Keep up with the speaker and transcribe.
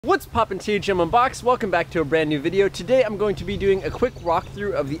What's poppin' THM Unbox? Welcome back to a brand new video. Today I'm going to be doing a quick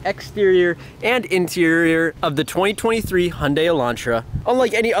walkthrough of the exterior and interior of the 2023 Hyundai Elantra.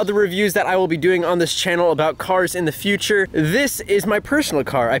 Unlike any other reviews that I will be doing on this channel about cars in the future, this is my personal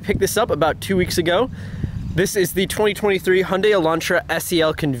car. I picked this up about 2 weeks ago. This is the 2023 Hyundai Elantra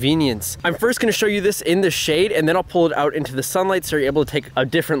SEL Convenience. I'm first going to show you this in the shade, and then I'll pull it out into the sunlight so you're able to take a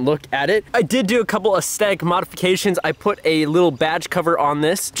different look at it. I did do a couple aesthetic modifications. I put a little badge cover on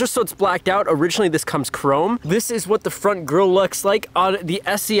this just so it's blacked out. Originally this comes chrome. This is what the front grille looks like. On the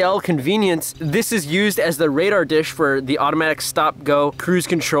SEL Convenience, this is used as the radar dish for the automatic stop-go cruise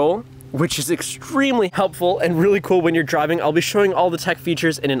control, which is extremely helpful and really cool when you're driving. I'll be showing all the tech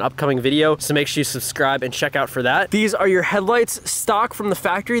features in an upcoming video, so make sure you subscribe and check out for that. These are your headlights, stock from the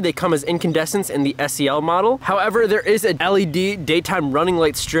factory. They come as incandescents in the SEL model. However, there is a LED daytime running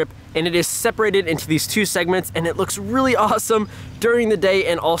light strip, and it is separated into these two segments, and it looks really awesome during the day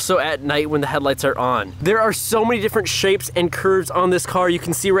and also at night when the headlights are on. There are so many different shapes and curves on this car. You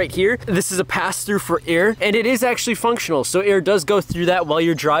can see right here, this is a pass-through for air, and it is actually functional, so air does go through that while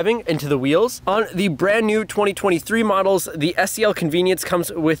you're driving into the wheels. On the brand new 2023 models, the SEL Convenience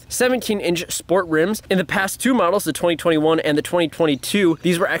comes with 17-inch sport rims. In the past two models, the 2021 and the 2022,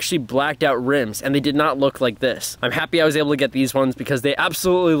 these were actually blacked out rims, and they did not look like this. I'm happy I was able to get these ones because they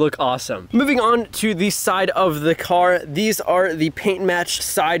absolutely look awesome. Moving on to the side of the car, these are the paint matched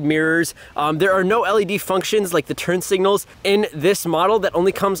side mirrors. There are no LED functions like the turn signals in this model. That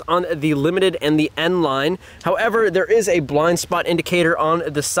only comes on the Limited and the N line. However, there is a blind spot indicator on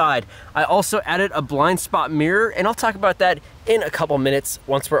the side. I also added a blind spot mirror, and I'll talk about that in a couple minutes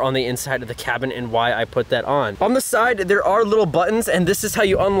once we're on the inside of the cabin and why I put that on. On the side, there are little buttons, and this is how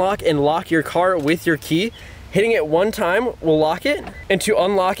you unlock and lock your car with your key. Hitting it one time will lock it, and to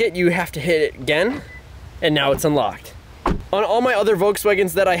unlock it, you have to hit it again, and now it's unlocked. On all my other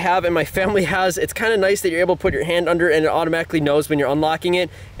Volkswagens that I have and my family has, it's kind of nice that you're able to put your hand under and it automatically knows when you're unlocking it,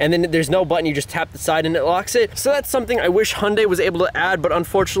 and then there's no button, you just tap the side and it locks it. So that's something I wish Hyundai was able to add, but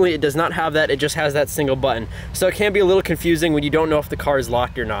unfortunately it does not have that. It just has that single button. So it can be a little confusing when you don't know if the car is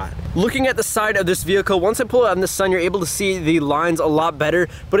locked or not. Looking at the side of this vehicle, once I pull it out in the sun, you're able to see the lines a lot better,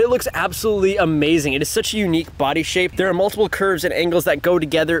 but it looks absolutely amazing. It is such a unique body shape. There are multiple curves and angles that go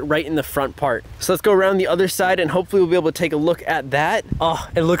together right in the front part. So let's go around the other side and hopefully we'll be able to take a look at that. Oh,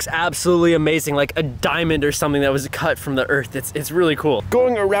 it looks absolutely amazing, like a diamond or something that was cut from the earth. It's really cool.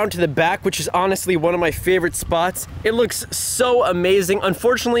 Going around to the back, which is honestly one of my favorite spots, it looks so amazing.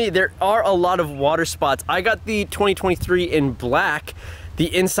 Unfortunately, there are a lot of water spots. I got the 2023 in black,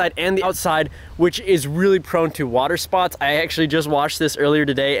 the inside and the outside, which is really prone to water spots. I actually just washed this earlier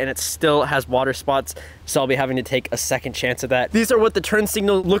today and it still has water spots, so I'll be having to take a second chance at that. These are what the turn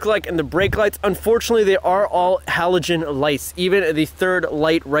signals look like and the brake lights. Unfortunately, they are all halogen lights. Even the third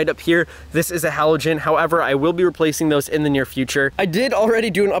light right up here, this is a halogen. However, I will be replacing those in the near future. I did already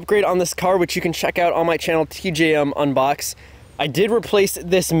do an upgrade on this car, which you can check out on my channel, TJM Unbox. I did replace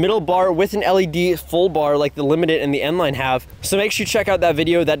this middle bar with an LED full bar like the Limited and the N-Line have, so make sure you check out that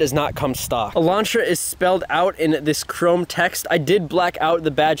video. That does not come stock. Elantra is spelled out in this chrome text. I did black out the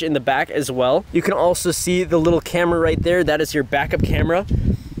badge in the back as well. You can also see the little camera right there. That is your backup camera.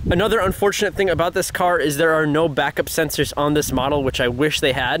 Another unfortunate thing about this car is there are no backup sensors on this model, which I wish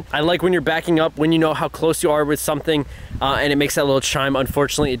they had. I like when you're backing up, when you know how close you are with something, and it makes that little chime.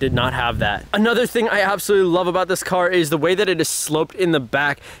 Unfortunately, it did not have that. Another thing I absolutely love about this car is the way that it is sloped in the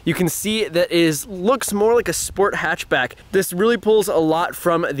back. You can see that it looks more like a sport hatchback. This really pulls a lot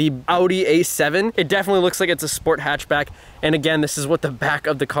from the Audi A7. It definitely looks like it's a sport hatchback. And again, this is what the back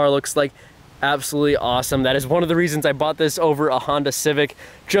of the car looks like. Absolutely awesome. That is one of the reasons I bought this over a Honda Civic,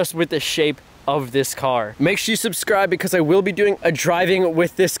 just with the shape of this car. Make sure you subscribe because I will be doing a driving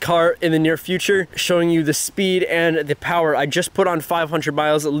with this car in the near future, showing you the speed and the power. I just put on 500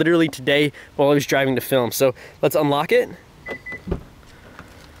 miles literally today while I was driving to film. So let's unlock it.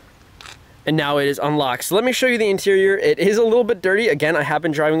 And now it is unlocked. So let me show you the interior. It is a little bit dirty. Again, I have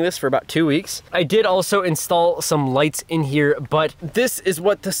been driving this for about 2 weeks. I did also install some lights in here, but this is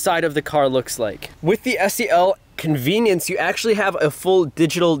what the side of the car looks like. With the SEL Convenience, you actually have a full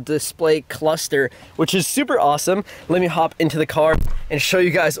digital display cluster, which is super awesome. Let me hop into the car and show you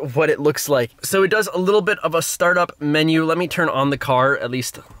guys what it looks like. So it does a little bit of a startup menu. Let me turn on the car, at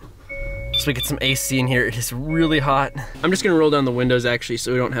least so we get some AC in here. It is really hot. I'm just gonna roll down the windows actually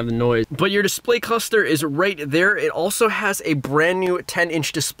so we don't have the noise. But your display cluster is right there. It also has a brand new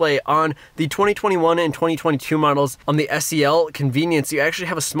 10-inch display on the 2021 and 2022 models. On the SEL convenience, you actually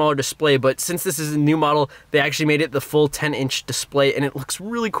have a smaller display, but since this is a new model, they actually made it the full 10-inch display and it looks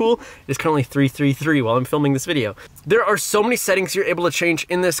really cool. It's currently 333 while I'm filming this video. There are so many settings you're able to change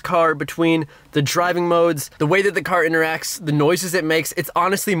in this car between the driving modes, the way that the car interacts, the noises it makes. It's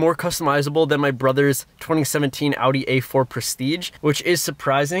honestly more customizable than my brother's 2017 Audi A4 Prestige, which is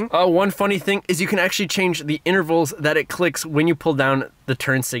surprising. One funny thing is you can actually change the intervals that it clicks when you pull down the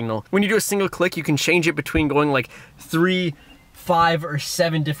turn signal. When you do a single click, you can change it between going like 3, 5, or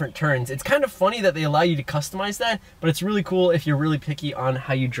 7 different turns. It's kind of funny that they allow you to customize that, but it's really cool if you're really picky on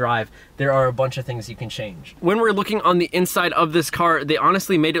how you drive. There are a bunch of things you can change. When we're looking on the inside of this car, they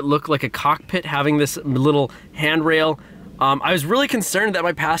honestly made it look like a cockpit, having this little handrail. I was really concerned that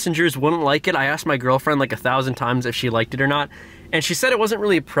my passengers wouldn't like it. I asked my girlfriend like 1,000 times if she liked it or not, and she said it wasn't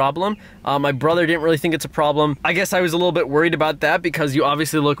really a problem. My brother didn't really think it's a problem. I guess I was a little bit worried about that because you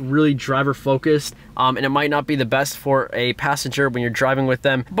obviously look really driver focused, and it might not be the best for a passenger when you're driving with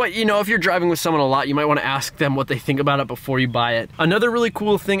them. But you know, if you're driving with someone a lot, you might want to ask them what they think about it before you buy it. Another really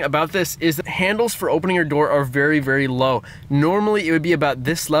cool thing about this is that handles for opening your door are very, very low. Normally it would be about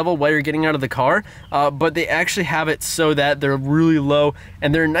this level while you're getting out of the car, but they actually have it so that they're really low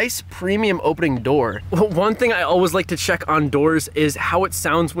and they're a nice premium opening door. One thing I always like to check on doors is how it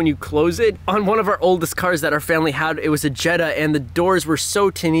sounds when you close it. On one of our oldest cars that our family had, it was a Jetta, and the doors were so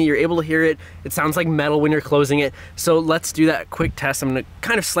tinny, you're able to hear it. It sounds like metal when you're closing it. So let's do that quick test. I'm gonna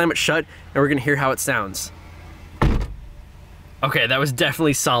kind of slam it shut and we're gonna hear how it sounds. Okay, that was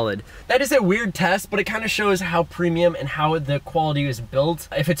definitely solid. That is a weird test, but it kind of shows how premium and how the quality is built.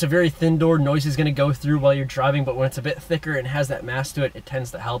 If it's a very thin door, noise is gonna go through while you're driving, but when it's a bit thicker and has that mass to it, it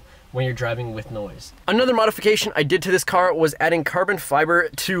tends to help when you're driving with noise. Another modification I did to this car was adding carbon fiber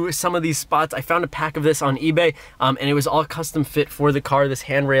to some of these spots. I found a pack of this on eBay, and it was all custom fit for the car. This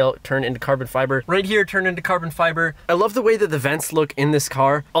handrail turned into carbon fiber. Right here turned into carbon fiber. I love the way that the vents look in this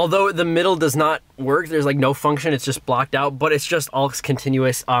car. Although the middle does not work, there's like no function, it's just blocked out, but it's just all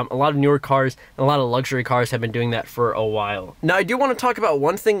continuous. A lot of newer cars and a lot of luxury cars have been doing that for a while. Now I do want to talk about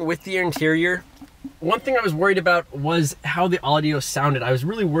one thing with the interior. One thing I was worried about was how the audio sounded. I was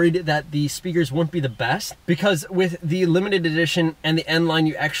really worried that the speakers wouldn't be the best because with the limited edition and the N line,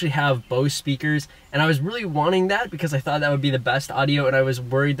 you actually have Bose speakers, and I was really wanting that because I thought that would be the best audio, and I was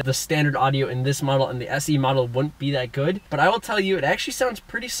worried that the standard audio in this model and the SE model wouldn't be that good. But I will tell you, it actually sounds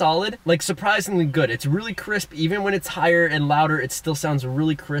pretty solid, like surprisingly good. It's really crisp. Even when it's higher and louder, it still sounds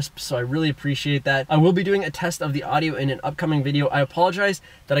really crisp, so I really appreciate that. I will be doing a test of the audio in an upcoming video. I apologize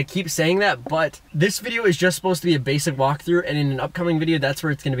that I keep saying that, but this video is just supposed to be a basic walkthrough, and in an upcoming video, that's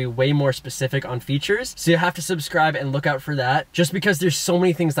where it's going to be way more specific on features. So you have to subscribe and look out for that. Just because there's so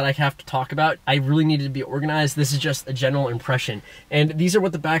many things that I have to talk about, I really needed to be organized. This is just a general impression. And these are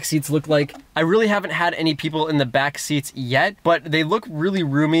what the back seats look like. I really haven't had any people in the back seats yet, but they look really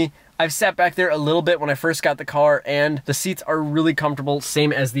roomy. I've sat back there a little bit when I first got the car, and the seats are really comfortable,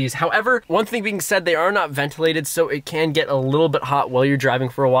 same as these. However, one thing being said, they are not ventilated, so it can get a little bit hot while you're driving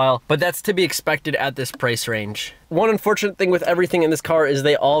for a while, but that's to be expected at this price range. One unfortunate thing with everything in this car is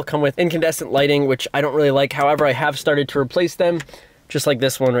they all come with incandescent lighting, which I don't really like. However, I have started to replace them. Just like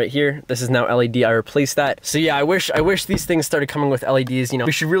this one right here. This is now LED, I replaced that. So yeah, I wish these things started coming with LEDs, you know.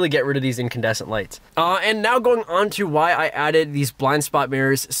 We should really get rid of these incandescent lights. And now going on to why I added these blind spot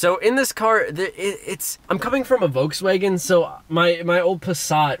mirrors. So in this car, I'm coming from a Volkswagen, so my old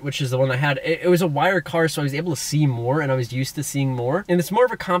Passat, which is the one I had, it was a wire car, so I was able to see more, and I was used to seeing more. And it's more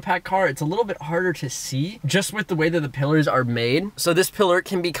of a compact car, it's a little bit harder to see, just with the way that the pillars are made. So this pillar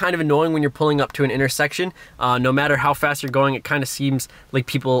can be kind of annoying when you're pulling up to an intersection. No matter how fast you're going, it kind of seems like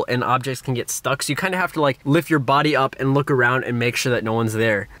people and objects can get stuck, so you kind of have to like lift your body up and look around and make sure that no one's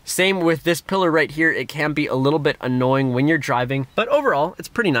there. Same with this pillar right here. It can be a little bit annoying when you're driving, but overall it's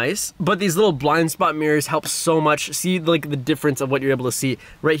pretty nice. But these little blind spot mirrors help so much. See like the difference of what you're able to see.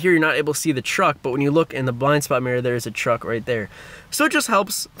 Right here you're not able to see the truck, but when you look in the blind spot mirror, there's a truck right there. So it just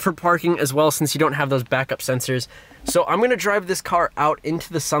helps for parking as well, since you don't have those backup sensors. So I'm gonna drive this car out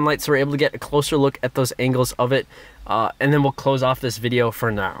into the sunlight so we're able to get a closer look at those angles of it, and then we'll close off this video for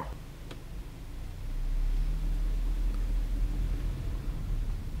now.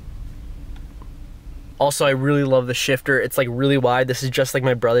 Also, I really love the shifter. It's like really wide. This is just like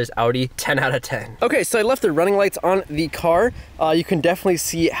my brother's Audi. 10 out of 10. Okay, so I left the running lights on the car. You can definitely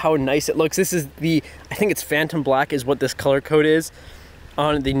see how nice it looks. This is the, I think it's Phantom Black is what this color code is.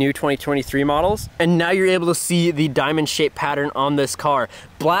 on the new 2023 models. And now you're able to see the diamond shape pattern on this car.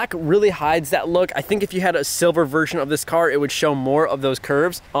 Black really hides that look. I think if you had a silver version of this car, it would show more of those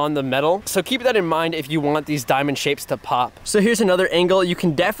curves on the metal. So keep that in mind if you want these diamond shapes to pop. So here's another angle. You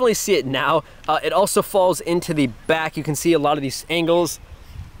can definitely see it now. It also falls into the back. You can see a lot of these angles.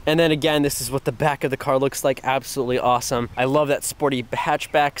 And then again, this is what the back of the car looks like. Absolutely awesome. I love that sporty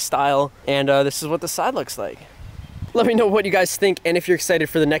hatchback style. And this is what the side looks like. Let me know what you guys think and if you're excited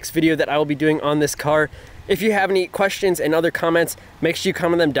for the next video that I will be doing on this car. If you have any questions and other comments, make sure you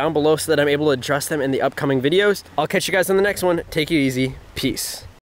comment them down below so that I'm able to address them in the upcoming videos. I'll catch you guys on the next one. Take it easy. Peace.